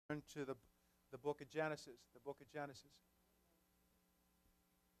Turn to the book of Genesis. The book of Genesis.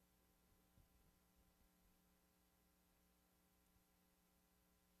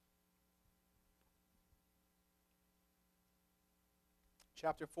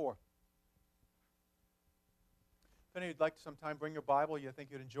 Chapter 4. If any of you'd like to sometime bring your Bible, you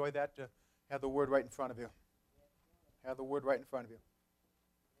think you'd enjoy that, to have the Word right in front of you. Have the Word right in front of you.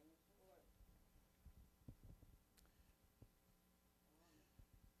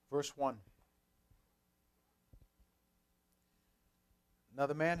 Verse 1. Now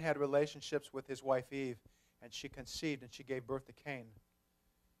the man had relationships with his wife Eve, and she conceived, and she gave birth to Cain.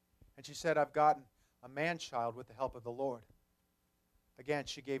 And she said, I've gotten a man-child with the help of the Lord. Again,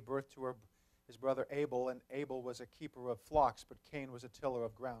 she gave birth to his brother Abel, and Abel was a keeper of flocks, but Cain was a tiller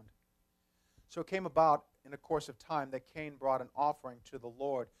of ground. So it came about in the course of time that Cain brought an offering to the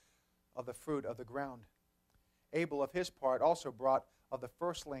Lord of the fruit of the ground. Abel, of his part, also brought of the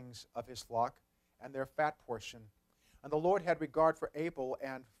firstlings of his flock and their fat portion. And the Lord had regard for Abel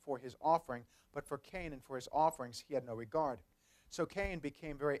and for his offering, but for Cain and for his offerings he had no regard. So Cain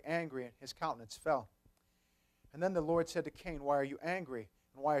became very angry, and his countenance fell. And then the Lord said to Cain, Why are you angry,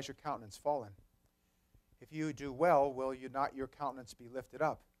 and why is your countenance fallen? If you do well, will you not your countenance be lifted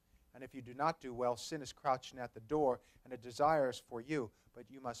up? And if you do not do well, sin is crouching at the door, and it desires for you, but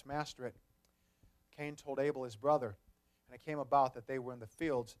you must master it. Cain told Abel his brother, and it came about that they were in the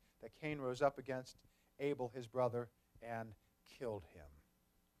fields, that Cain rose up against Abel his brother, and killed him.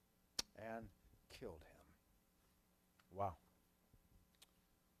 And killed him. Wow.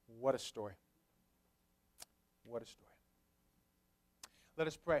 What a story. What a story. Let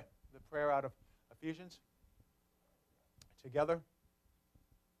us pray. The prayer out of Ephesians. Together.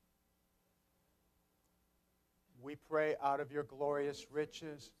 We pray out of your glorious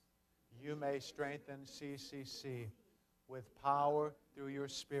riches, you may strengthen CCC with power through your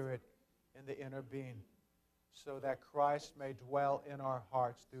Spirit in the inner being, so that Christ may dwell in our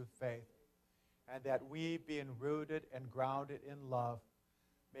hearts through faith, and that we, being rooted and grounded in love,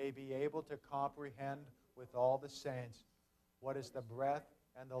 may be able to comprehend with all the saints what is the breadth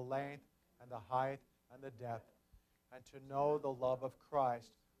and the length and the height and the depth, and to know the love of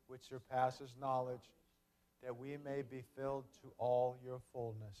Christ, which surpasses knowledge, that we may be filled to all your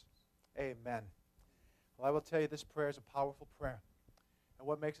fullness. Amen. Well, I will tell you, this prayer is a powerful prayer. And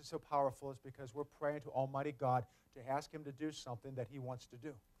what makes it so powerful is because we're praying to Almighty God to ask Him to do something that He wants to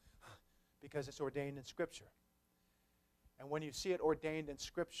do, because it's ordained in Scripture. And when you see it ordained in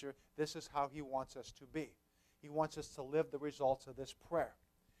Scripture, this is how He wants us to be. He wants us to live the results of this prayer.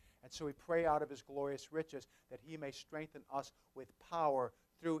 And so we pray out of His glorious riches that He may strengthen us with power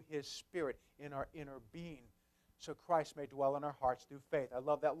through His Spirit in our inner being, so Christ may dwell in our hearts through faith. I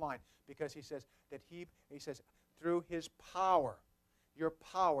love that line, because He says that He says, through His power, your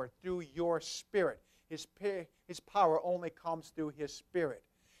power, through your Spirit. His power only comes through His Spirit.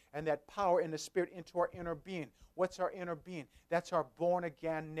 And that power in the Spirit into our inner being. What's our inner being? That's our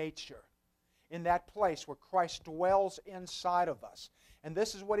born-again nature. In that place where Christ dwells inside of us. And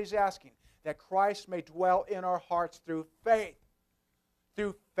this is what He's asking, that Christ may dwell in our hearts through faith.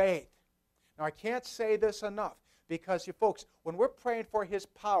 Through faith. Now, I can't say this enough, because, you folks, when we're praying for His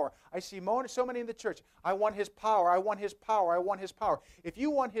power, I see so many in the church, I want His power, I want His power, I want His power. If you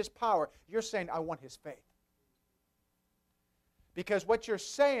want His power, you're saying, I want His faith. Because what you're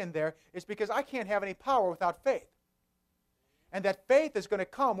saying there is, because I can't have any power without faith. And that faith is going to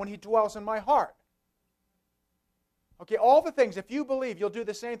come when He dwells in my heart. Okay, all the things, if you believe you'll do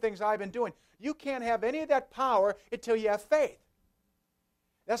the same things I've been doing, you can't have any of that power until you have faith.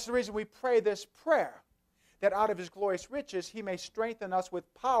 That's the reason we pray this prayer, that out of His glorious riches He may strengthen us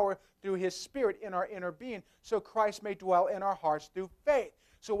with power through His Spirit in our inner being, so Christ may dwell in our hearts through faith.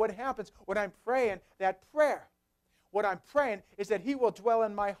 So what happens when I'm praying that prayer? What I'm praying is that He will dwell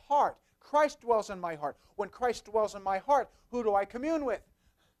in my heart. Christ dwells in my heart. When Christ dwells in my heart, who do I commune with?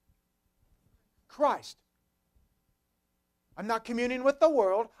 Christ. I'm not communing with the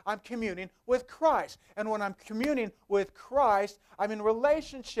world, I'm communing with Christ. And when I'm communing with Christ, I'm in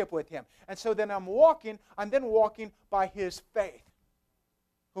relationship with Him. And so then I'm then walking by His faith.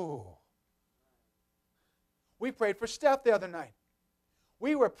 Ooh. We prayed for Steph the other night.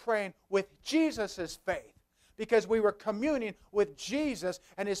 We were praying with Jesus' faith, because we were communing with Jesus,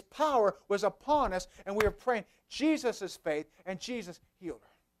 and His power was upon us, and we were praying Jesus' faith, and Jesus healed her.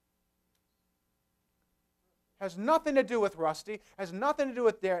 Has nothing to do with Rusty, has nothing to do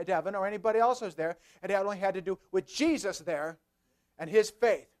with Devin or anybody else who's there. It only had to do with Jesus there and His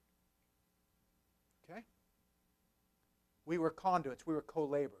faith. Okay? We were conduits. We were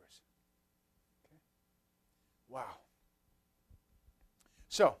co-laborers. Okay? Wow.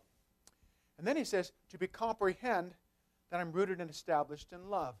 So, and then he says, to be comprehend that I'm rooted and established in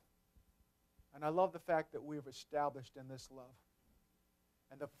love. And I love the fact that we've established in this love.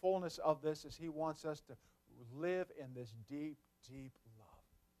 And the fullness of this is he wants us to live in this deep, deep love.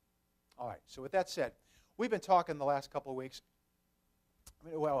 All right, so with that said, we've been talking the last couple of weeks,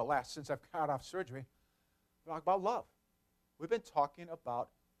 since I've got off surgery, about love. We've been talking about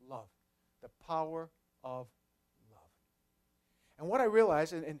love, the power of love. And what I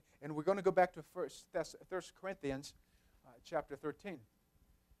realize, and we're going to go back to 1 Corinthians chapter 13.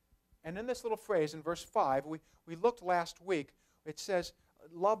 And in this little phrase, in verse 5, we looked last week, it says,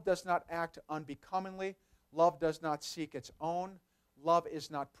 love does not act unbecomingly, love does not seek its own, love is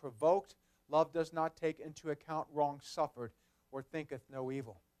not provoked, love does not take into account wrong suffered, or thinketh no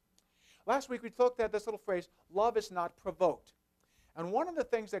evil. Last week we looked at this little phrase, love is not provoked. And one of the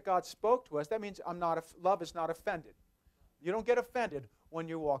things that God spoke to us, that means love is not offended. You don't get offended when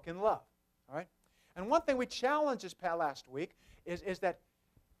you walk in love. All right? And one thing we challenged this last week is that,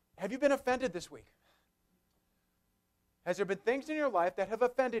 have you been offended this week? Has there been things in your life that have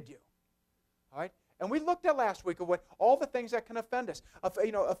offended you? All right? And we looked at last week of what all the things that can offend us.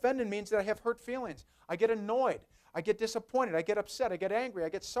 Offended means that I have hurt feelings. I get annoyed. I get disappointed. I get upset. I get angry. I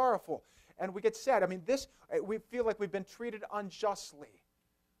get sorrowful. And we get sad. I mean, we feel like we've been treated unjustly.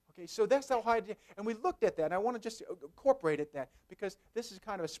 Okay, so that's how I did. And we looked at that, and I want to just incorporate that because this is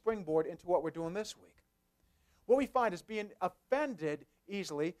kind of a springboard into what we're doing this week. What we find is being offended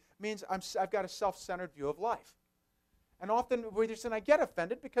easily means I've got a self-centered view of life. And often I get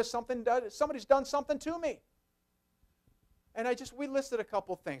offended because somebody's done something to me. And we listed a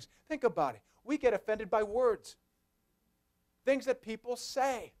couple things. Think about it. We get offended by words. Things that people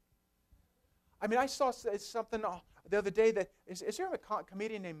say. I mean, I saw something the other day that, is there a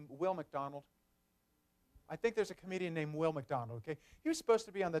comedian named Will McDonald? I think there's a comedian named Will McDonald, okay? He was supposed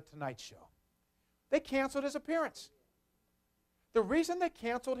to be on The Tonight Show. They canceled his appearance. The reason they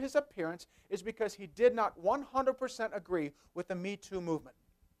canceled his appearance is because he did not 100% agree with the Me Too movement.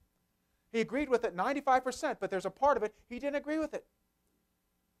 He agreed with it 95%, but there's a part of it he didn't agree with it.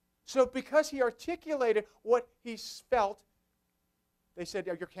 So because he articulated what he felt, they said,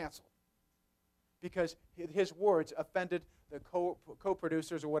 you're canceled. Because his words offended the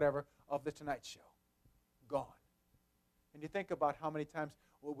co-producers or whatever of The Tonight Show. Gone. And you think about how many times,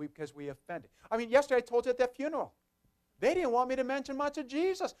 because we offended. I mean, yesterday I told you at that funeral, they didn't want me to mention much of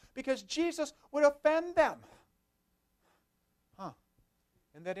Jesus because Jesus would offend them. Huh.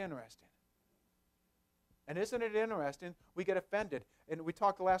 Isn't that interesting? And isn't it interesting? We get offended. And we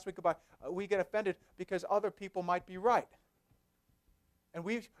talked last week about we get offended because other people might be right. And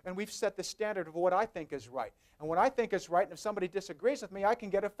we've set the standard of what I think is right. And what I think is right, and if somebody disagrees with me, I can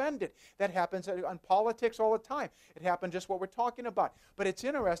get offended. That happens in politics all the time. It happened just what we're talking about. But it's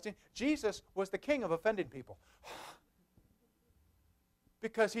interesting. Jesus was the king of offending people.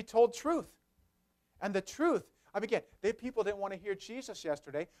 Because he told truth. And the truth, again, people didn't want to hear Jesus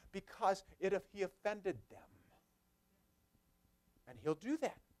yesterday because he offended them. And he'll do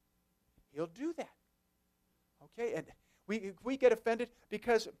that. He'll do that. Okay? And we get offended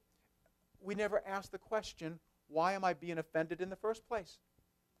because we never ask the question, why am I being offended in the first place?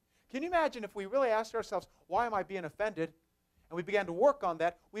 Can you imagine if we really asked ourselves, why am I being offended, and we began to work on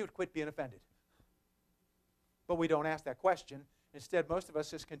that, we would quit being offended. But we don't ask that question. Instead, most of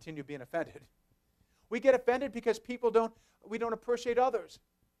us just continue being offended. We get offended because we don't appreciate others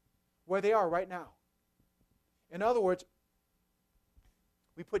where they are right now. In other words,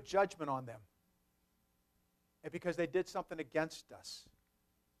 we put judgment on them. And because they did something against us.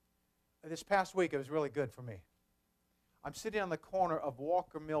 And this past week, it was really good for me. I'm sitting on the corner of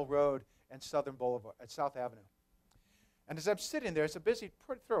Walker Mill Road and Southern Boulevard at South Avenue. And as I'm sitting there, it's a busy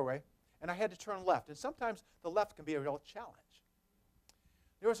thoroughway, and I had to turn left. And sometimes the left can be a real challenge.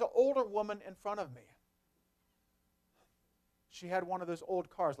 There was an older woman in front of me. She had one of those old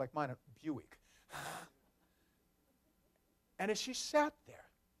cars like mine, a Buick. And as she sat there,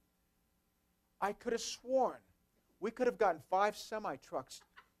 I could have sworn we could have gotten 5 semi-trucks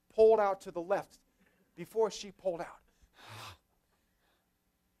pulled out to the left before she pulled out.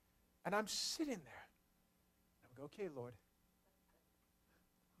 And I'm sitting there. And I go, okay, Lord,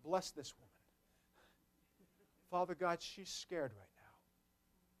 bless this woman. Father God, she's scared right now.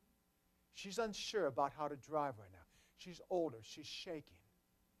 She's unsure about how to drive right now. She's older. She's shaking.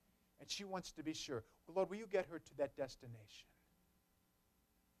 And she wants to be sure. Well, Lord, will you get her to that destination?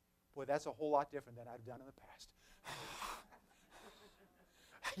 Boy, that's a whole lot different than I've done in the past.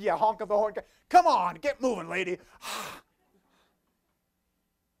 Yeah, honk of the horn. Come on, get moving, lady.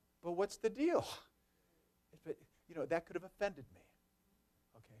 But what's the deal? That could have offended me.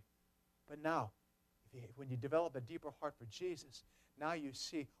 But now, when you develop a deeper heart for Jesus, now you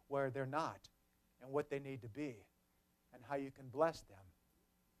see where they're not and what they need to be and how you can bless them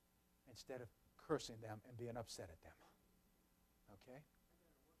instead of cursing them and being upset at them. Okay?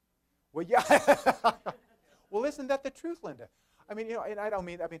 Well, yeah. Well, isn't that the truth, Linda? I mean, and I don't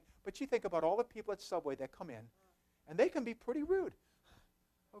mean, but you think about all the people at Subway that come in, and they can be pretty rude.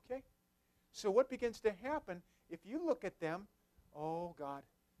 Okay? So what begins to happen, if you look at them, oh, God,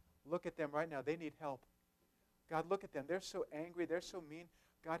 look at them right now. They need help. God, look at them. They're so angry. They're so mean.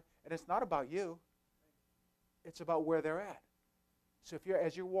 God, and it's not about you. It's about where they're at. So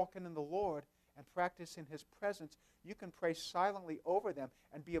as you're walking in the Lord and practicing His presence, you can pray silently over them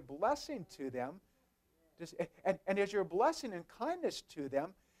and be a blessing to them. And as you're a blessing and kindness to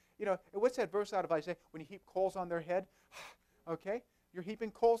them, what's that verse out of Isaiah? When you heap coals on their head, okay? You're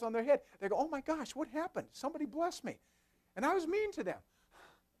heaping coals on their head. They go, oh my gosh, what happened? Somebody bless me. And I was mean to them.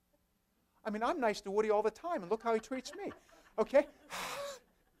 I mean, I'm nice to Woody all the time, and look how he treats me. Okay?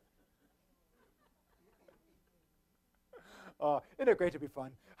 Isn't it great to be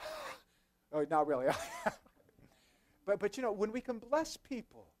fun? Oh, not really. But when we can bless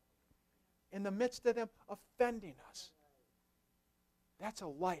people in the midst of them offending us, that's a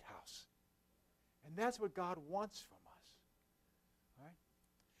lighthouse. And that's what God wants from us. All right?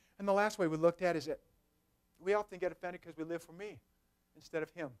 And the last way we looked at is that we often get offended because we live for me instead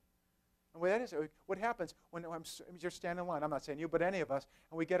of Him. And what happens when you're standing in line, I'm not saying you, but any of us,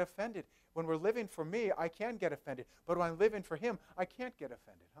 and we get offended. When we're living for me, I can get offended. But when I'm living for Him, I can't get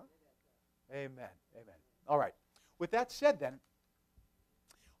offended. Huh? Amen. Amen. All right. With that said then,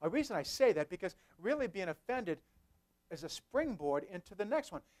 the reason I say that, because really being offended is a springboard into the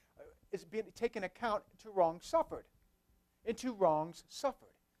next one. Is being taken account to wrongs suffered. Into wrongs suffered.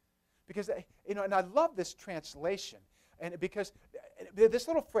 Because, and I love this translation. And because this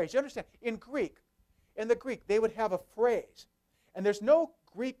little phrase, you understand, in the Greek, they would have a phrase. And there's no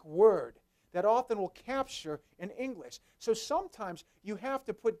Greek word that often will capture in English. So sometimes you have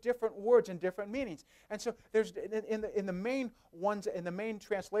to put different words in different meanings. And so there's in the main ones, in the main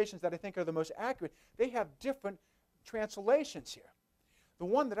translations that I think are the most accurate, they have different translations here. The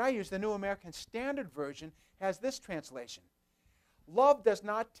one that I use, the New American Standard Version, has this translation. Love does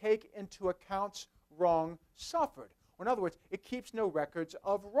not take into account wrong suffered. Or in other words, it keeps no records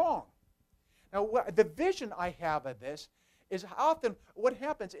of wrong. Now, the vision I have of this is often what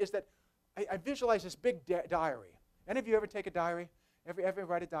happens is that I visualize this big diary. Any of you ever take a diary? Ever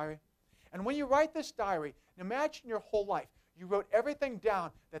write a diary? And when you write this diary, imagine your whole life. You wrote everything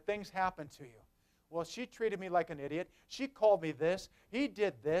down that things happened to you. Well, she treated me like an idiot. She called me this. He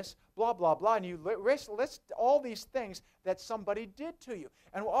did this, blah, blah, blah. And you list all these things that somebody did to you.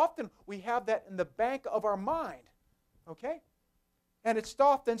 And often we have that in the bank of our mind. Okay? And it's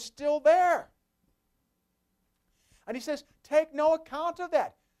often still there. And he says, take no account of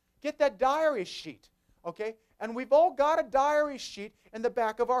that. Get that diary sheet. Okay? And we've all got a diary sheet in the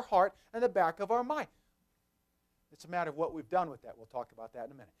back of our heart and the back of our mind. It's a matter of what we've done with that. We'll talk about that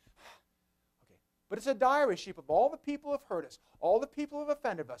in a minute. But it's a diary sheet of all the people who have hurt us, all the people who have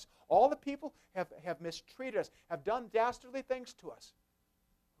offended us, all the people have mistreated us, have done dastardly things to us.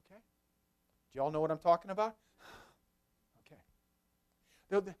 Okay? Do you all know what I'm talking about?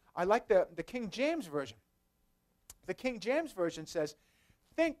 Okay. I like the King James Version. The King James Version says,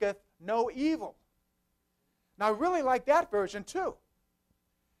 thinketh no evil. Now, I really like that version too.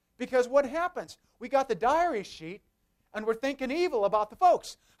 Because what happens? We got the diary sheet, and we're thinking evil about the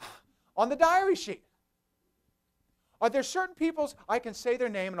folks on the diary sheet. Are there certain peoples I can say their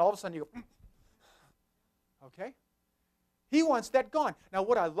name and all of a sudden you go, okay? He wants that gone. Now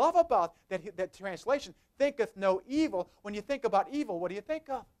what I love about that translation, thinketh no evil, when you think about evil, what do you think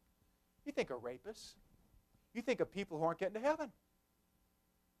of? You think of rapists. You think of people who aren't getting to heaven.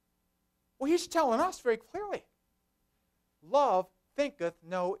 Well, he's telling us very clearly, love thinketh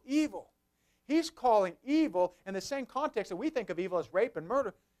no evil. He's calling evil in the same context that we think of evil as rape and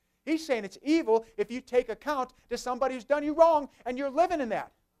murder. He's saying it's evil if you take account to somebody who's done you wrong and you're living in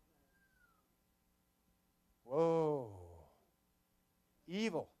that. Whoa.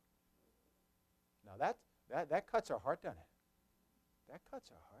 Evil. Now that cuts our heart, doesn't it? That cuts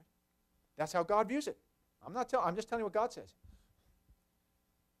our heart. That's how God views it. I'm just telling you what God says.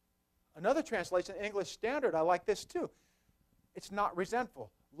 Another translation, English Standard, I like this too. It's not resentful.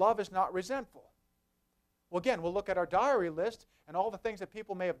 Love is not resentful. Well, again, we'll look at our diary list and all the things that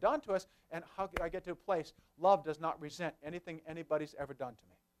people may have done to us, and how can I get to a place? Love does not resent anything anybody's ever done to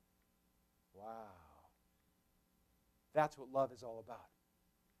me. Wow. That's what love is all about.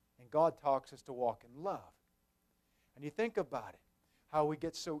 And God talks us to walk in love. And you think about it. how we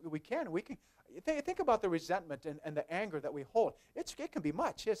get so, we can. Think about the resentment and the anger that we hold. It can be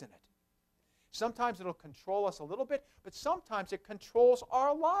much, isn't it? Sometimes it'll control us a little bit, but sometimes it controls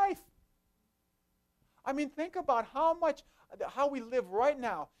our life. I mean, think about how we live right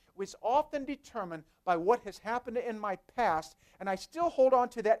now was often determined by what has happened in my past, and I still hold on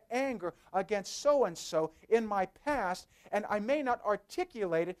to that anger against so-and-so in my past, and I may not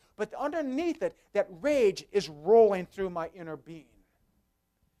articulate it, but underneath it, that rage is rolling through my inner being.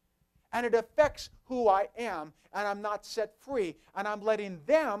 And it affects who I am, and I'm not set free, and I'm letting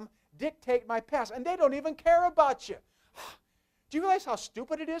them dictate my past, and they don't even care about you. Do you realize how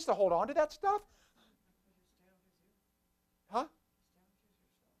stupid it is to hold on to that stuff? Huh?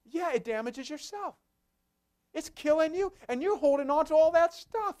 Yeah, it damages yourself. It's killing you, and you're holding on to all that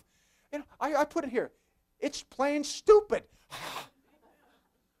stuff. And I put it here. It's plain stupid.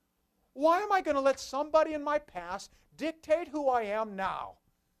 Why am I going to let somebody in my past dictate who I am now?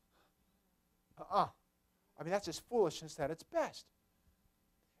 I mean, that's just foolishness at its best.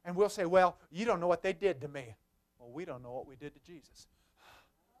 And we'll say, well, you don't know what they did to me. Well, we don't know what we did to Jesus.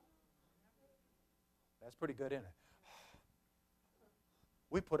 That's pretty good, isn't it?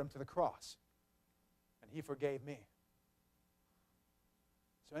 We put him to the cross, and he forgave me.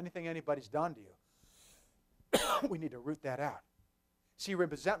 So anything anybody's done to you, we need to root that out. See,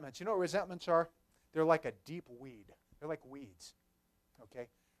 resentments, you know what resentments are? They're like a deep weed. They're like weeds, okay?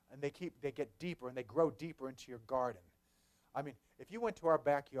 And they get deeper, and they grow deeper into your garden. I mean, if you went to our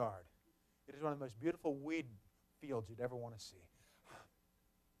backyard, it is one of the most beautiful weed fields you'd ever want to see.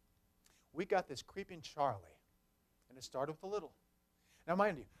 We got this creeping Charlie, and it started with a little. Now,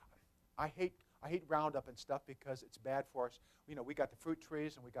 mind you, I hate Roundup and stuff because it's bad for us. You know, we got the fruit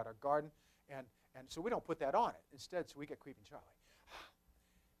trees and we got our garden, and so we don't put that on it. Instead, so we get creeping Charlie.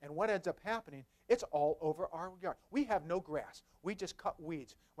 And what ends up happening, it's all over our yard. We have no grass. We just cut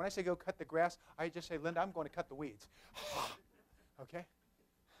weeds. When I say go cut the grass, I just say, Linda, I'm going to cut the weeds. Okay?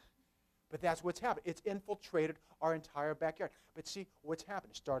 But that's what's happened. It's infiltrated our entire backyard. But see, what's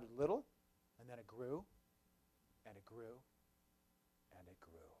happened? It started little, and then it grew, and it grew, and it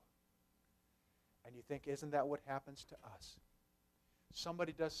grew. And you think, isn't that what happens to us?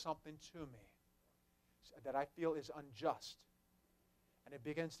 Somebody does something to me that I feel is unjust. And it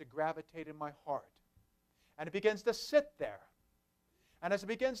begins to gravitate in my heart. And it begins to sit there. And as it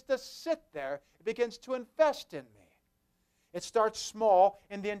begins to sit there, it begins to infest in me. It starts small,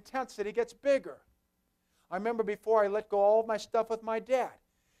 and the intensity gets bigger. I remember before I let go all of my stuff with my dad.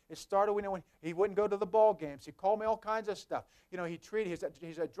 It started when he wouldn't go to the ball games. He called me all kinds of stuff. You know,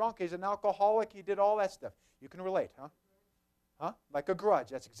 he's a drunk, he's an alcoholic, he did all that stuff. You can relate, huh? Huh? Like a grudge.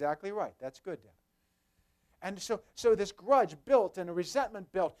 That's exactly right. That's good, Dan. And so this grudge built and a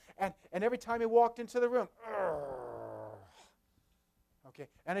resentment built. And every time he walked into the room, okay.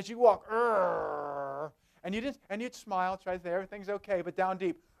 And as you walk, and you'd smile, try to say everything's okay, but down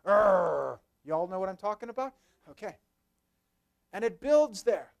deep, you all know what I'm talking about? Okay. And it builds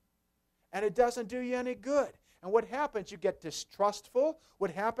there. And it doesn't do you any good. And what happens? You get distrustful. What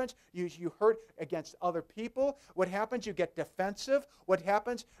happens? You hurt against other people. What happens? You get defensive. What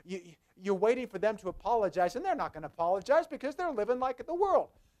happens? You're waiting for them to apologize, and they're not going to apologize because they're living like the world.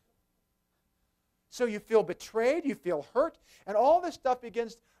 So you feel betrayed, you feel hurt, and all this stuff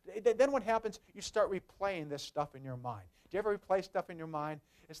begins. Then what happens? You start replaying this stuff in your mind. Do you ever replay stuff in your mind?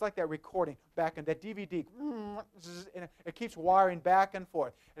 It's like that recording back in that DVD. And it keeps wiring back and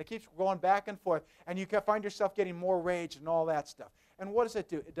forth. And it keeps going back and forth. And you can find yourself getting more rage and all that stuff. And what does it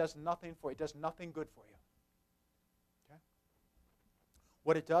do? It does nothing for you. It does nothing good for you. Okay?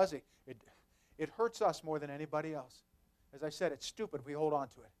 What it does, it hurts us more than anybody else. As I said, it's stupid if we hold on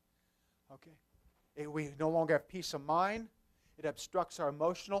to it. Okay? We no longer have peace of mind. It obstructs our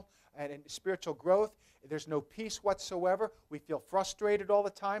emotional and spiritual growth. There's no peace whatsoever. We feel frustrated all the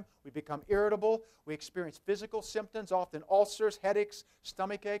time. We become irritable. We experience physical symptoms, often ulcers, headaches,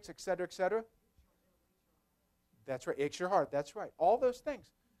 stomach aches, etc., etc. That's right. Aches your heart. That's right. All those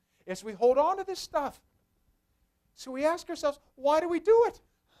things. As we hold on to this stuff. So we ask ourselves, why do we do it?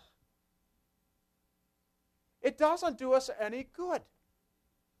 It doesn't do us any good.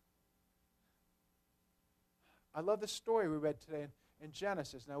 I love the story we read today in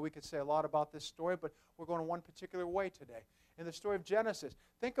Genesis. Now, we could say a lot about this story, but we're going one particular way today. In the story of Genesis,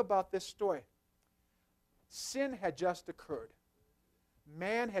 think about this story. Sin had just occurred.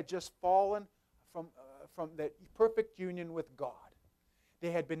 Man had just fallen from the perfect union with God.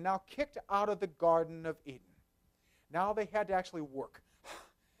 They had been now kicked out of the Garden of Eden. Now they had to actually work.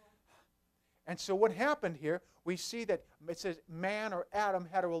 And so what happened here, we see that it says man or Adam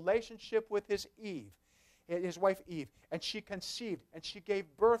had a relationship with his Eve. his wife Eve, and she conceived, and she gave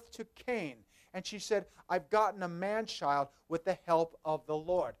birth to Cain. And she said, I've gotten a man-child with the help of the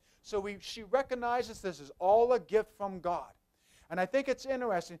Lord. So she recognizes this is all a gift from God. And I think it's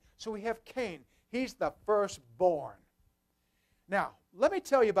interesting. So we have Cain. He's the firstborn. Now, let me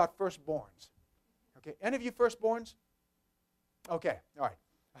tell you about firstborns. Okay, any of you firstborns? Okay, all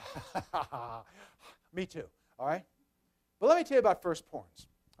right. Me too, all right? But let me tell you about firstborns,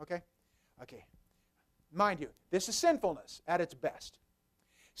 okay? Okay. Mind you, this is sinfulness at its best.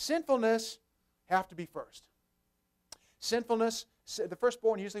 Sinfulness have to be first. Sinfulness, the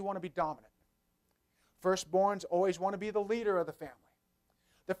firstborn usually want to be dominant. Firstborns always want to be the leader of the family.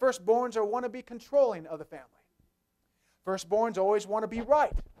 The firstborns want to be controlling of the family. Firstborns always want to be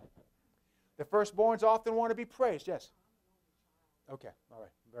right. The firstborns often want to be praised. Yes? Okay, all right,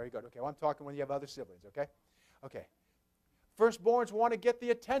 very good. Okay, well, I'm talking when you have other siblings, okay? Okay. Firstborns want to get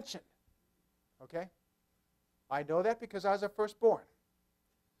the attention, okay? I know that because I was a firstborn.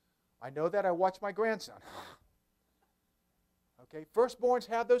 I know that I watched my grandson. Okay, firstborns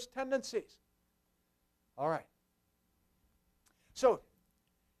have those tendencies. All right. So,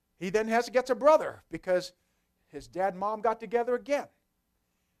 he then gets a brother because his dad and mom got together again.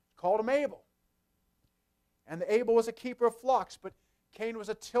 Called him Abel. And Abel was a keeper of flocks, but Cain was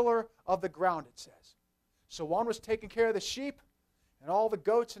a tiller of the ground, it says. So one was taking care of the sheep and all the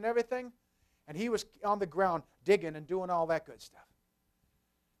goats and everything, and he was on the ground digging and doing all that good stuff.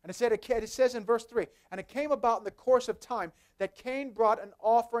 And it says in verse 3, and it came about in the course of time that Cain brought an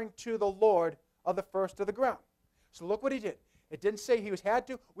offering to the Lord of the first of the ground. So look what he did. It didn't say he had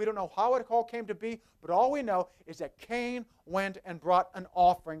to. We don't know how it all came to be, but all we know is that Cain went and brought an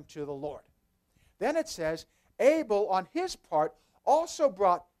offering to the Lord. Then it says, Abel on his part also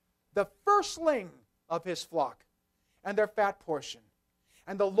brought the firstling of his flock and their fat portion.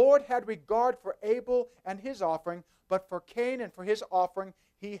 And the Lord had regard for Abel and his offering, but for Cain and for his offering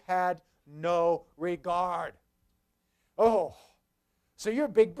he had no regard. Oh, so you're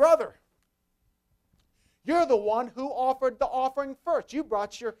big brother. You're the one who offered the offering first. You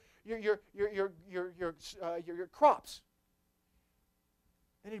brought your crops.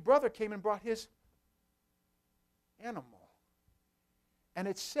 And his brother came and brought his animal. And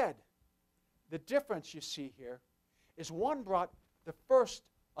it said, the difference you see here is one brought the first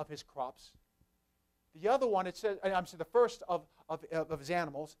of his crops. The other one, it says, the first of his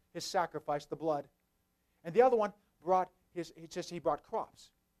animals, his sacrifice, the blood. And the other one brought he brought crops.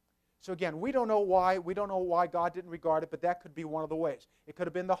 So again, we don't know why. We don't know why God didn't regard it, but that could be one of the ways. It could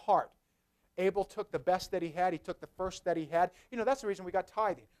have been the heart. Abel took the best that he had. He took the first that he had. You know, that's the reason we got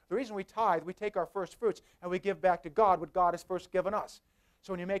tithing. The reason we tithe, we take our first fruits and we give back to God what God has first given us.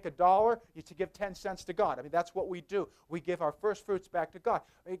 So when you make $1, you to give 10 cents to God. I mean, that's what we do. We give our first fruits back to God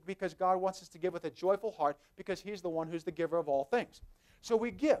because God wants us to give with a joyful heart because he's the one who's the giver of all things. So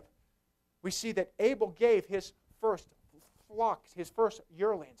we give. We see that Abel gave his first flocks, his first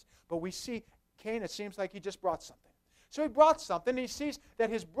yearlings. But we see Cain, it seems like he just brought something. So he brought something, and he sees that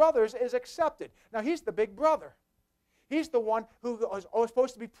his brother's is accepted. Now, he's the big brother. He's the one who is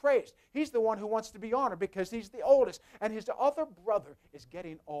supposed to be praised. He's the one who wants to be honored because he's the oldest. And his other brother is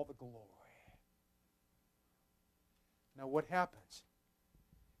getting all the glory. Now, what happens?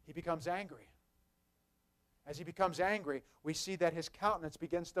 He becomes angry. As he becomes angry, we see that his countenance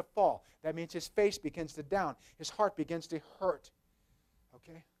begins to fall. That means his face begins to down. His heart begins to hurt.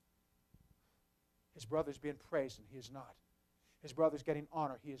 Okay? His brother's being praised, and he is not. His brother's getting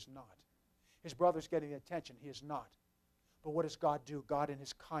honor, he is not. His brother's getting attention, he is not. But what does God do? God, in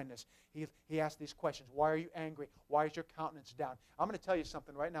his kindness, he asks these questions. Why are you angry? Why is your countenance down? I'm going to tell you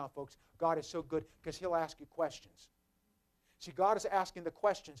something right now, folks. God is so good because he'll ask you questions. See, God is asking the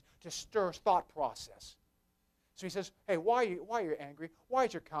questions to stir thought process. So he says, hey, why are you angry? Why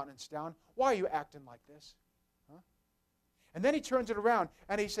is your countenance down? Why are you acting like this? Huh? And then he turns it around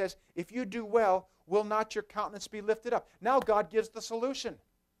and he says, if you do well, will not your countenance be lifted up? Now God gives the solution.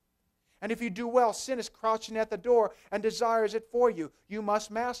 And if you do well, sin is crouching at the door and desires it for you. You must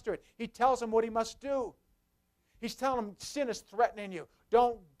master it. He tells him what he must do. He's telling him sin is threatening you.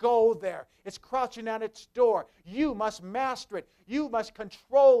 Don't go there. It's crouching at its door. You must master it. You must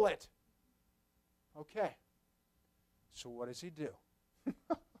control it. Okay. So what does he do?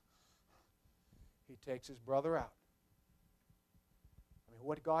 He takes his brother out. I mean,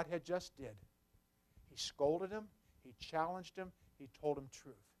 what God had just did. He scolded him. He challenged him. He told him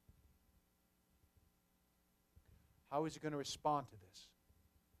truth. How is he going to respond to this?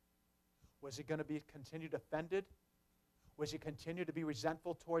 Was he going to be continued offended? Was he continue to be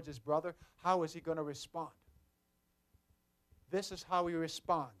resentful towards his brother? How is he going to respond? This is how he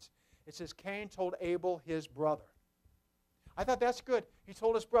responds. It says Cain told Abel his brother. I thought that's good. He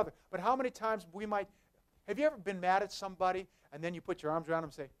told his brother. But how many times have you ever been mad at somebody and then you put your arms around them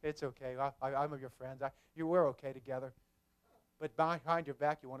and say, it's okay, I'm your friend, we're okay together. But behind your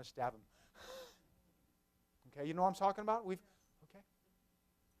back you want to stab them. Okay, you know what I'm talking about?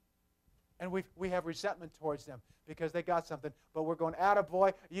 And we have resentment towards them because they got something. But we're going,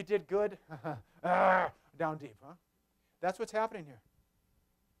 attaboy, you did good. Down deep, huh? That's what's happening here.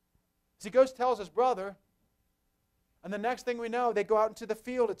 So he goes, tells his brother, and the next thing we know, they go out into the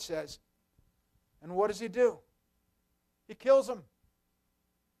field, it says. And what does he do? He kills him.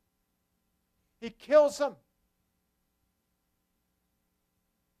 He kills him.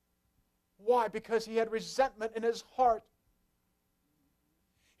 Why? Because he had resentment in his heart.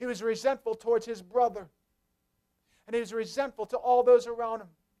 He was resentful towards his brother. And he was resentful to all those around him.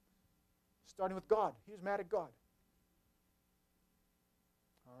 Starting with God. He was mad at God.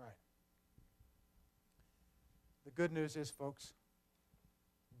 All right. The good news is, folks,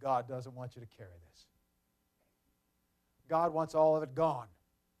 God doesn't want you to carry this. God wants all of it gone.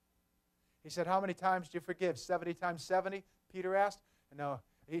 He said, how many times do you forgive? 70 times 70? Peter asked. No,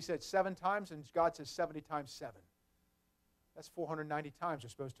 he said 7 times, and God says 70 times 7. That's 490 times you're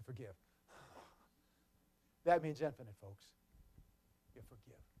supposed to forgive. That means infinite, folks. You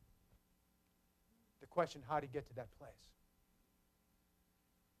forgive. The question, how do you get to that place?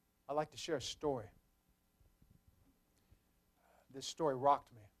 I'd like to share a story. This story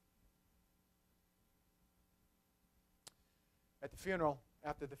rocked me. At the funeral,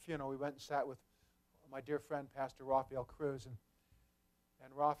 after the funeral, we went and sat with my dear friend, Pastor Raphael Cruz, and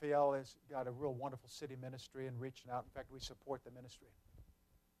Raphael has got a real wonderful city ministry and reaching out. In fact, we support the ministry.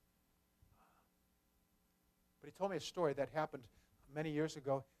 But he told me a story that happened many years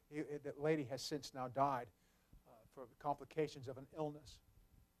ago. That lady has since now died for complications of an illness.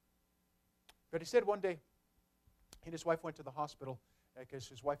 But he said one day he and his wife went to the hospital because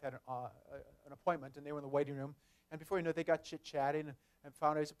his wife had an appointment, and they were in the waiting room. And before you know it, they got chit-chatting and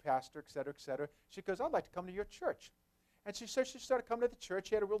found out he's a pastor, et cetera, et cetera. She goes, I'd like to come to your church. And she started coming to the church.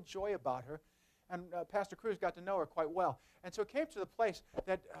 She had a real joy about her. And Pastor Cruz got to know her quite well. And so it came to the place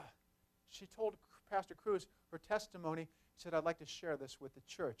that she told Pastor Cruz her testimony. She said, I'd like to share this with the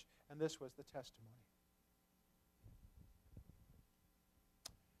church. And this was the testimony.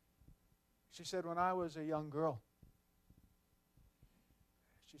 She said, when I was a young girl,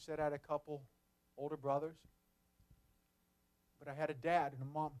 she said, I had a couple older brothers. But I had a dad and a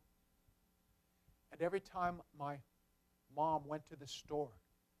mom. And every time my mom went to the store,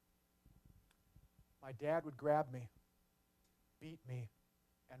 my dad would grab me, beat me,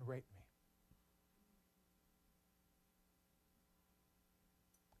 and rape me.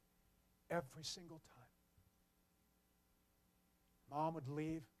 Every single time. Mom would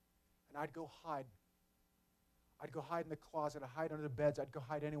leave, and I'd go hide. I'd go hide in the closet, I'd hide under the beds, I'd go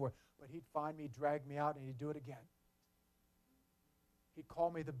hide anywhere. But he'd find me, drag me out, and he'd do it again. He'd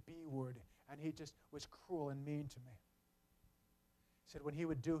call me the B word, and he just was cruel and mean to me. He said when he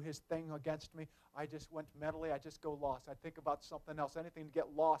would do his thing against me, I just went mentally, I'd just go lost. I'd think about something else, anything to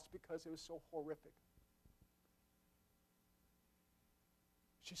get lost because it was so horrific.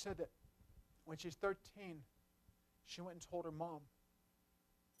 She said that when she's 13, she went and told her mom.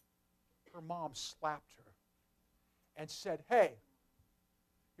 Her mom slapped her and said, hey,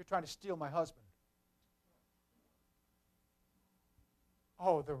 you're trying to steal my husband.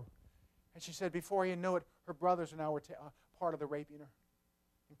 Oh, and she said before you knew it, her brothers now were part of the raping her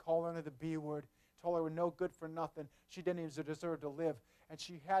and calling her the B word, told her we're no good for nothing. She didn't even deserve to live. And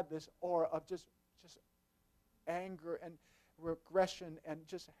she had this aura of just anger and regression and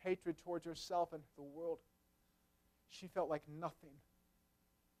just hatred towards herself and the world. She felt like nothing.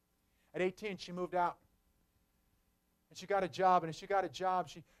 At 18, she moved out. And she got a job, and as she got a job,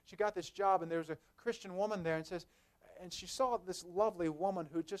 she got this job, and there was a Christian woman there, and she saw this lovely woman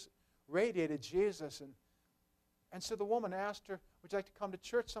who just radiated Jesus. And so the woman asked her, would you like to come to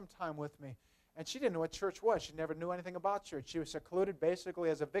church sometime with me? And she didn't know what church was. She never knew anything about church. She was secluded basically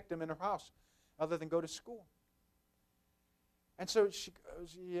as a victim in her house, other than go to school. And so she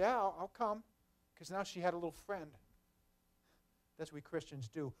goes, yeah, I'll come, because now she had a little friend. That's what we Christians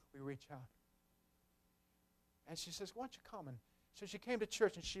do. We reach out. And she says, why don't you come? And so she came to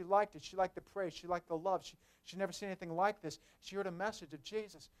church, and she liked it. She liked the praise. She liked the love. She'd never seen anything like this. She heard a message of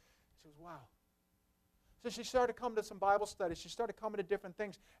Jesus. She goes, wow. So she started coming to some Bible studies. She started coming to different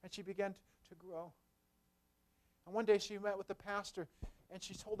things, and she began to grow. And one day she met with the pastor, and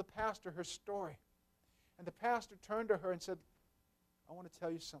she told the pastor her story. And the pastor turned to her and said, I want to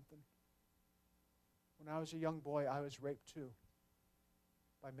tell you something. When I was a young boy, I was raped too.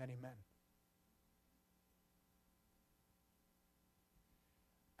 by many men.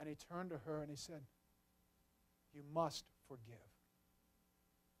 And he turned to her and he said, you must forgive.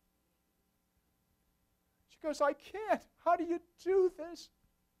 She goes, I can't. How do you do this?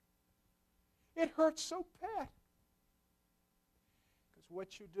 It hurts so bad. Because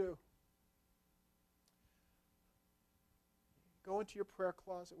what you do, go into your prayer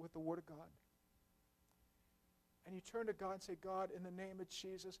closet with the Word of God. And you turn to God and say, God, in the name of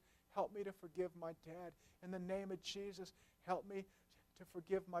Jesus, help me to forgive my dad. In the name of Jesus, help me to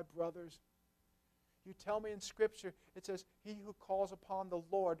forgive my brothers. You tell me in Scripture, it says, he who calls upon the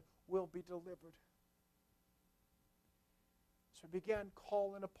Lord will be delivered. So I began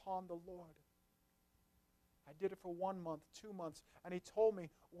calling upon the Lord. I did it for 1 month, 2 months, and he told me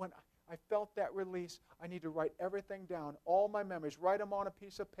when I felt that release, I need to write everything down, all my memories, write them on a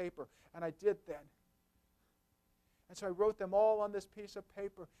piece of paper, and I did that. And so I wrote them all on this piece of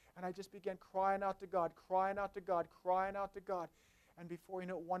paper, and I just began crying out to God, crying out to God, crying out to God. And before you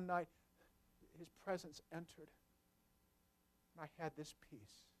know it, one night, his presence entered, and I had this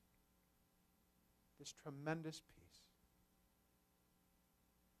peace, this tremendous peace.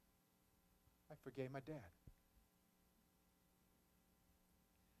 I forgave my dad.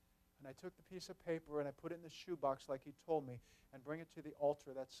 And I took the piece of paper and I put it in the shoebox like he told me and bring it to the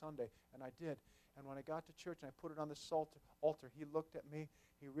altar that Sunday. And I did. And when I got to church and I put it on the altar, he looked at me.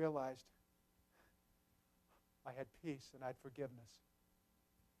 He realized I had peace and I had forgiveness.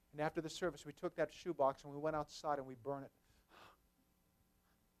 And after the service, we took that shoebox and we went outside and we burned it.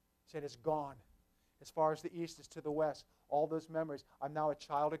 He said, it's gone. As far as the east is to the west, all those memories. I'm now a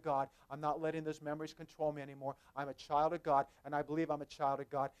child of God. I'm not letting those memories control me anymore. I'm a child of God, and I believe I'm a child of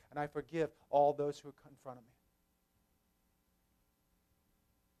God, and I forgive all those who are in front of me.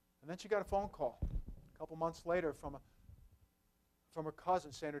 And then she got a phone call a couple months later from her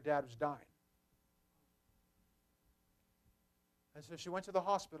cousin saying her dad was dying. And so she went to the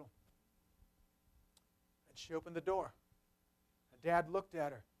hospital, and she opened the door. And Dad looked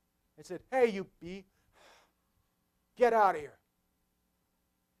at her and said, hey, you bee, get out of here.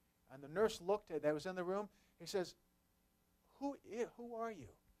 And the nurse looked at that was in the room. He says, who are you?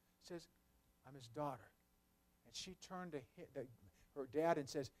 He says, I'm his daughter. And she turned to her dad and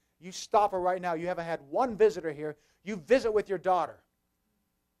says, you stop her right now. You haven't had one visitor here. You visit with your daughter.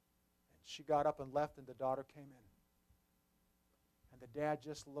 And she got up and left, and the daughter came in. And the dad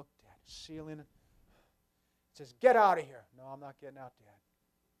just looked at the ceiling and says, get out of here. No, I'm not getting out, Dad.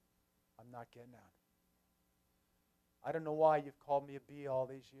 I'm not getting out. I don't know why you've called me a bee all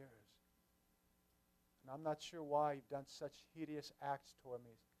these years. And I'm not sure why you've done such hideous acts toward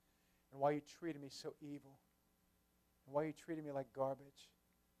me and why you treated me so evil and why you treated me like garbage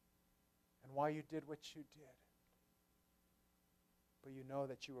and why you did what you did. But you know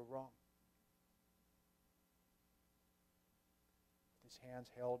that you were wrong. His hands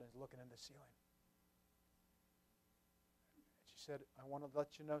held and he's looking in the ceiling. And she said, I want to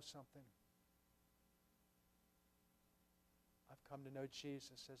let you know something. I've come to know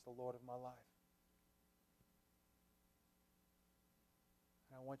Jesus as the Lord of my life.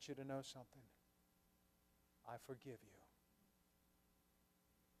 And I want you to know something. I forgive you.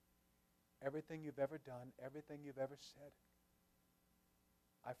 Everything you've ever done, everything you've ever said,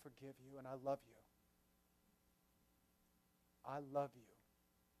 I forgive you and I love you. I love you.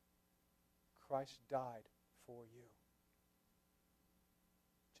 Christ died for you,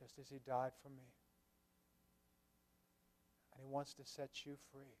 just as he died for me. And he wants to set you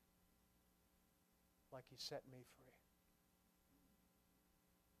free, like he set me free.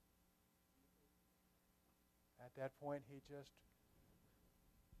 At that point, he just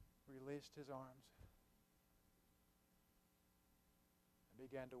released his arms and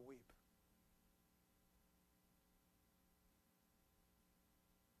began to weep.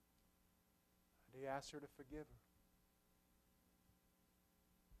 And he asked her to forgive her.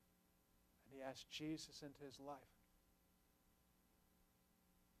 And he asked Jesus into his life.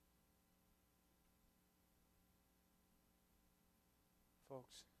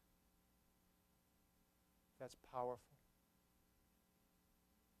 Folks, that's powerful.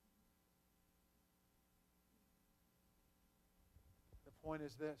 The point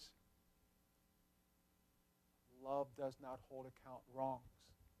is this. Love does not hold account wrongs.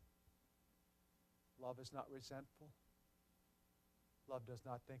 Love is not resentful. Love does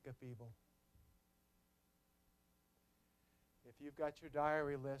not think of evil. If you've got your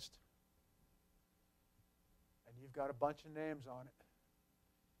diary list and you've got a bunch of names on it,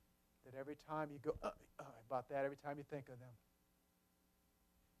 that every time you go, about that, every time you think of them,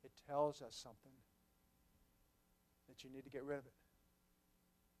 it tells us something that you need to get rid of it.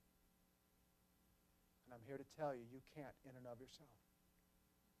 here to tell you, you can't in and of yourself.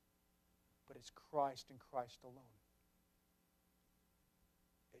 But it's Christ and Christ alone.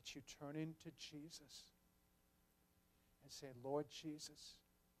 It's you turning to Jesus and saying, Lord Jesus,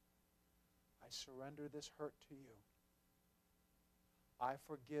 I surrender this hurt to you. I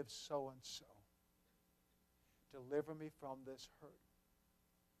forgive so-and-so. Deliver me from this hurt.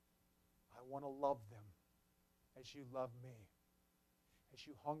 I want to love them as you love me, as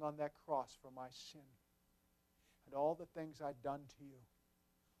you hung on that cross for my sin. And all the things I'd done to you,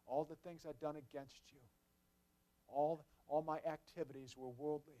 all the things I'd done against you, all my activities were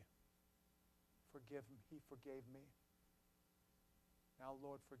worldly. Forgive me. He forgave me. Now,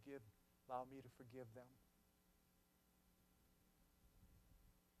 Lord, allow me to forgive them.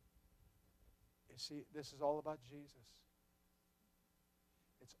 You see, this is all about Jesus.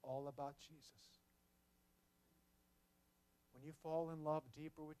 It's all about Jesus. When you fall in love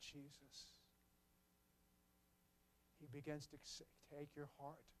deeper with Jesus, He begins to take your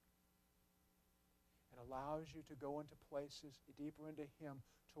heart and allows you to go into places deeper into Him,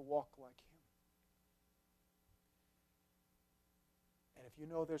 to walk like Him. And if you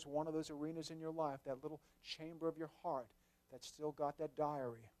know there's one of those arenas in your life, that little chamber of your heart that's still got that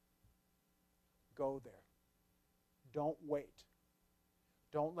diary, go there. Don't wait.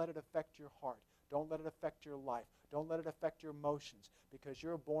 Don't let it affect your heart. Don't let it affect your life. Don't let it affect your emotions. Because if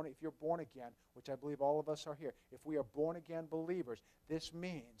you're born again, which I believe all of us are here, if we are born again believers, this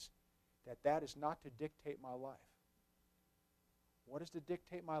means that is not to dictate my life. What is to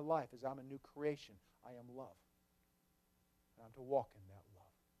dictate my life is I'm a new creation. I am love. And I'm to walk in that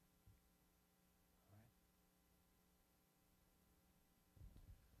love. All right?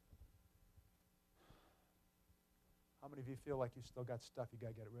 How many of you feel like you still got stuff you got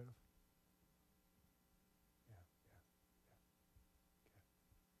to get rid of? Yeah. Okay.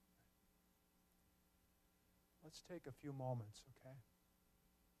 Let's take a few moments, okay?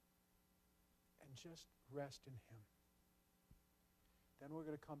 And just rest in Him. Then we're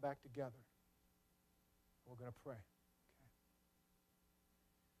going to come back together. We're going to pray. Okay?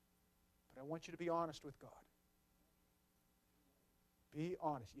 But I want you to be honest with God. Be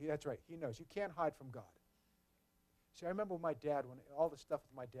honest. That's right. He knows. You can't hide from God. See, I remember with my dad, when all the stuff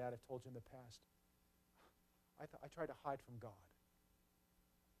with my dad I've told you in the past, I tried to hide from God.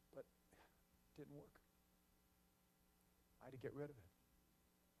 But it didn't work. I had to get rid of it.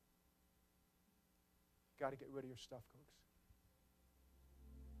 You got to get rid of your stuff, folks.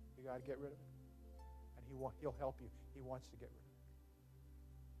 You got to get rid of it. And He'll help you. He wants to get rid of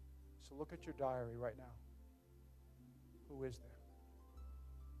it. So look at your diary right now. Who is there?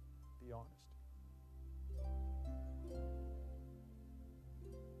 Be honest.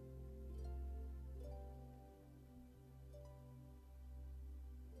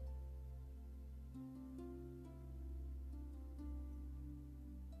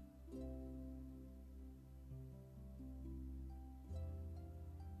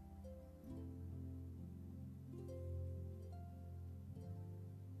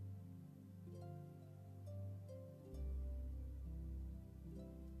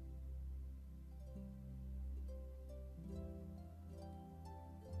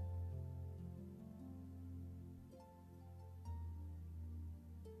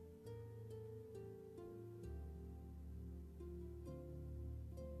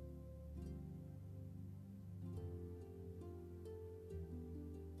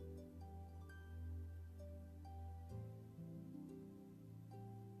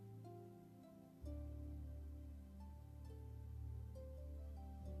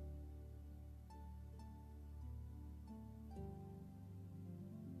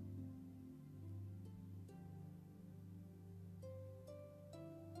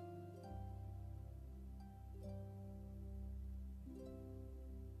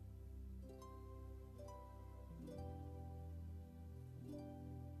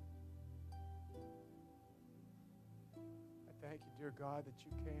 Thank you, dear God, that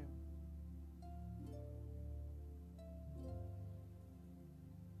you came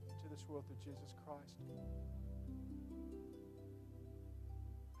into this world through Jesus Christ.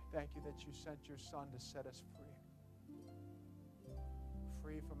 I thank you that you sent your Son to set us free.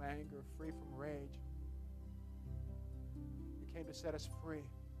 Free from anger, free from rage. You came to set us free.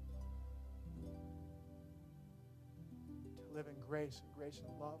 To live in grace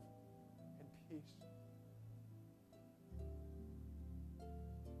and love and peace.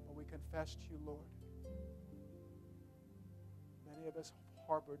 We confess to you, Lord. Many of us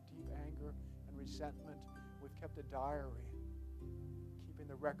harbor deep anger and resentment. We've kept a diary, keeping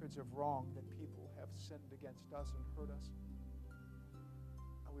the records of wrong that people have sinned against us and hurt us.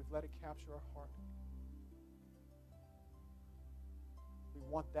 And we've let it capture our heart. We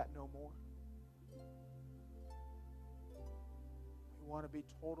want that no more. We want to be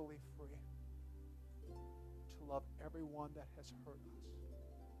totally free to love everyone that has hurt us.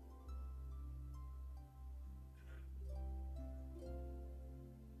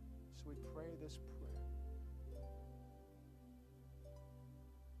 So we pray this prayer.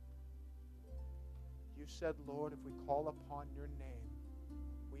 You said, Lord, if we call upon your name,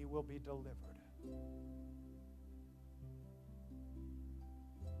 we will be delivered.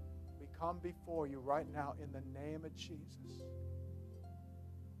 We come before you right now in the name of Jesus.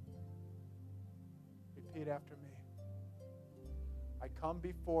 Repeat after me. I come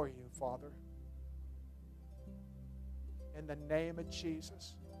before you, Father, in the name of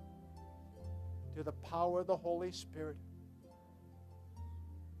Jesus, to the power of the Holy Spirit,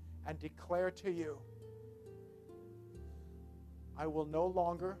 and declare to you, I will no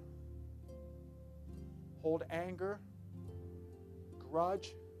longer hold anger,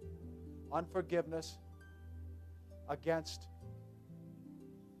 grudge, unforgiveness against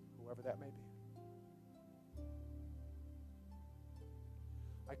whoever that may be.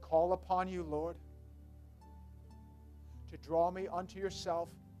 I call upon you, Lord, to draw me unto yourself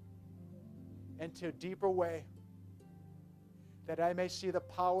into a deeper way, that I may see the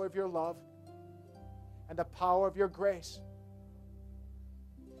power of your love and the power of your grace,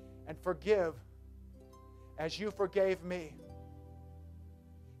 and forgive as you forgave me.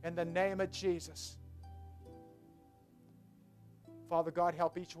 In the name of Jesus. Father God,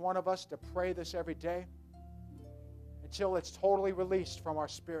 help each one of us to pray this every day until it's totally released from our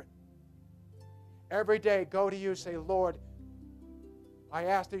spirit. Every day, go to you, say, Lord, I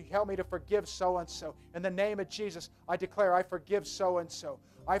ask that you help me to forgive so-and-so. In the name of Jesus, I declare I forgive so-and-so.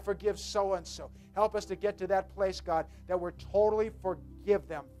 I forgive so-and-so. Help us to get to that place, God, that we're totally forgive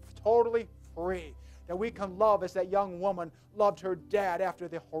them, totally free. That we can love as that young woman loved her dad after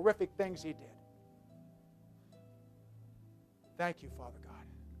the horrific things he did. Thank you, Father God.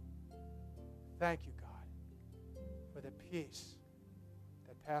 Thank you, God, for the peace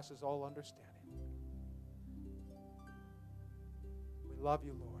that passes all understanding. We love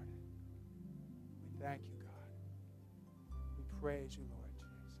you, Lord. We thank you, God. We praise you, Lord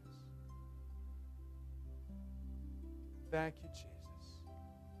Jesus. Thank you, Jesus.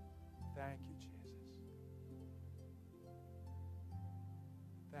 Thank you, Jesus.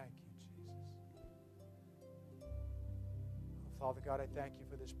 Thank you, Jesus. Oh, Father God, I thank you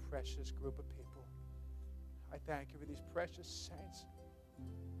for this precious group of people. I thank you for these precious saints.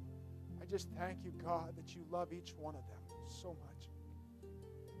 I just thank you, God, that you love each one of them so much.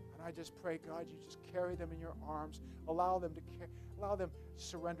 And I just pray, God, you just carry them in your arms. Allow them to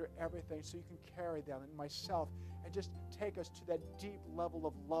surrender everything so you can carry them and myself, and just take us to that deep level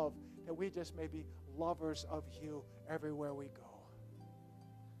of love, that we just may be lovers of you everywhere we go.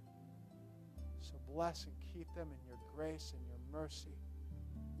 So bless and keep them in your grace and your mercy.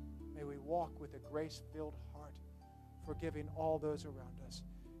 May we walk with a grace-filled heart, forgiving all those around us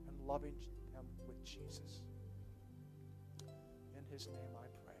and loving them with Jesus. In his name I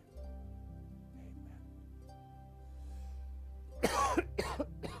pray. Amen.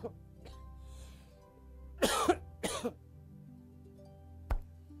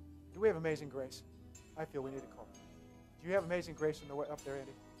 Do we have Amazing Grace? I feel we need to call. Do you have Amazing Grace on the way up there,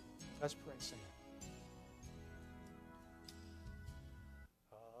 Andy? Let's pray and sing it.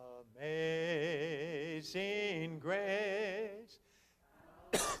 Amazing grace,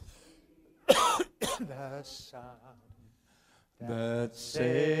 the sound that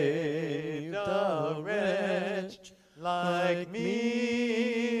saved a wretch like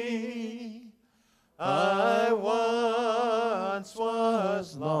me. I once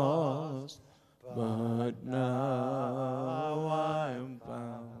was lost, but now I'm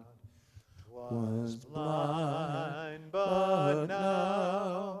found. 'Twas blind, but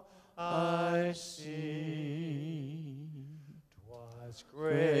now I see. 'Twas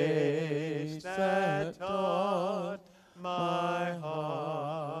grace that taught my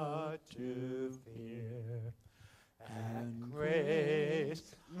heart to fear, and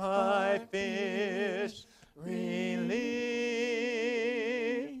grace my fears relieved.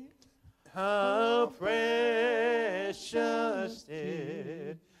 How precious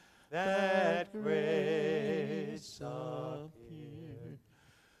did that grace appear,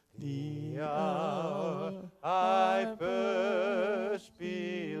 the hour I first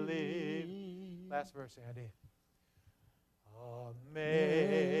believed. Last verse, Andy.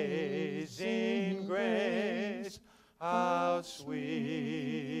 Amazing grace, how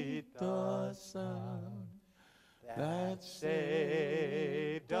sweet the sound that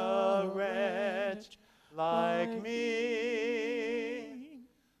saved a wretch like me.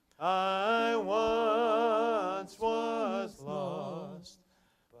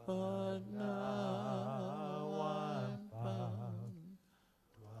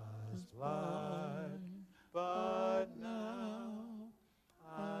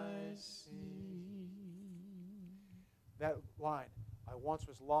 That line, I once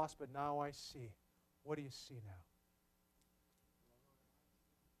was lost, but now I see. What do you see now?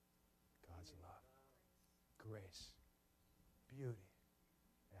 God's love, grace, beauty.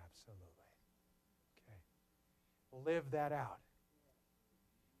 Absolutely. Okay. Live that out.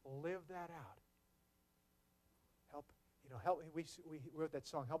 Live that out. Help me. We wrote that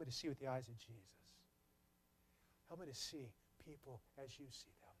song, help me to see with the eyes of Jesus. Help me to see people as you see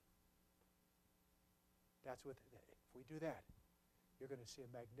them. That's what, if we do that, you're going to see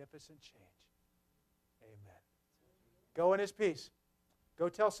a magnificent change. Amen. Go in His peace. Go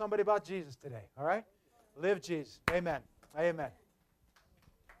tell somebody about Jesus today, all right? Live Jesus. Amen. Amen.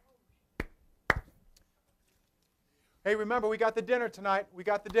 Hey, remember, we got the dinner tonight. We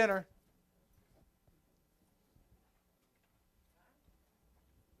got the dinner.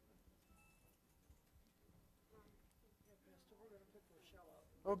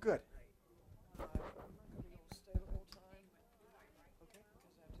 Oh, good.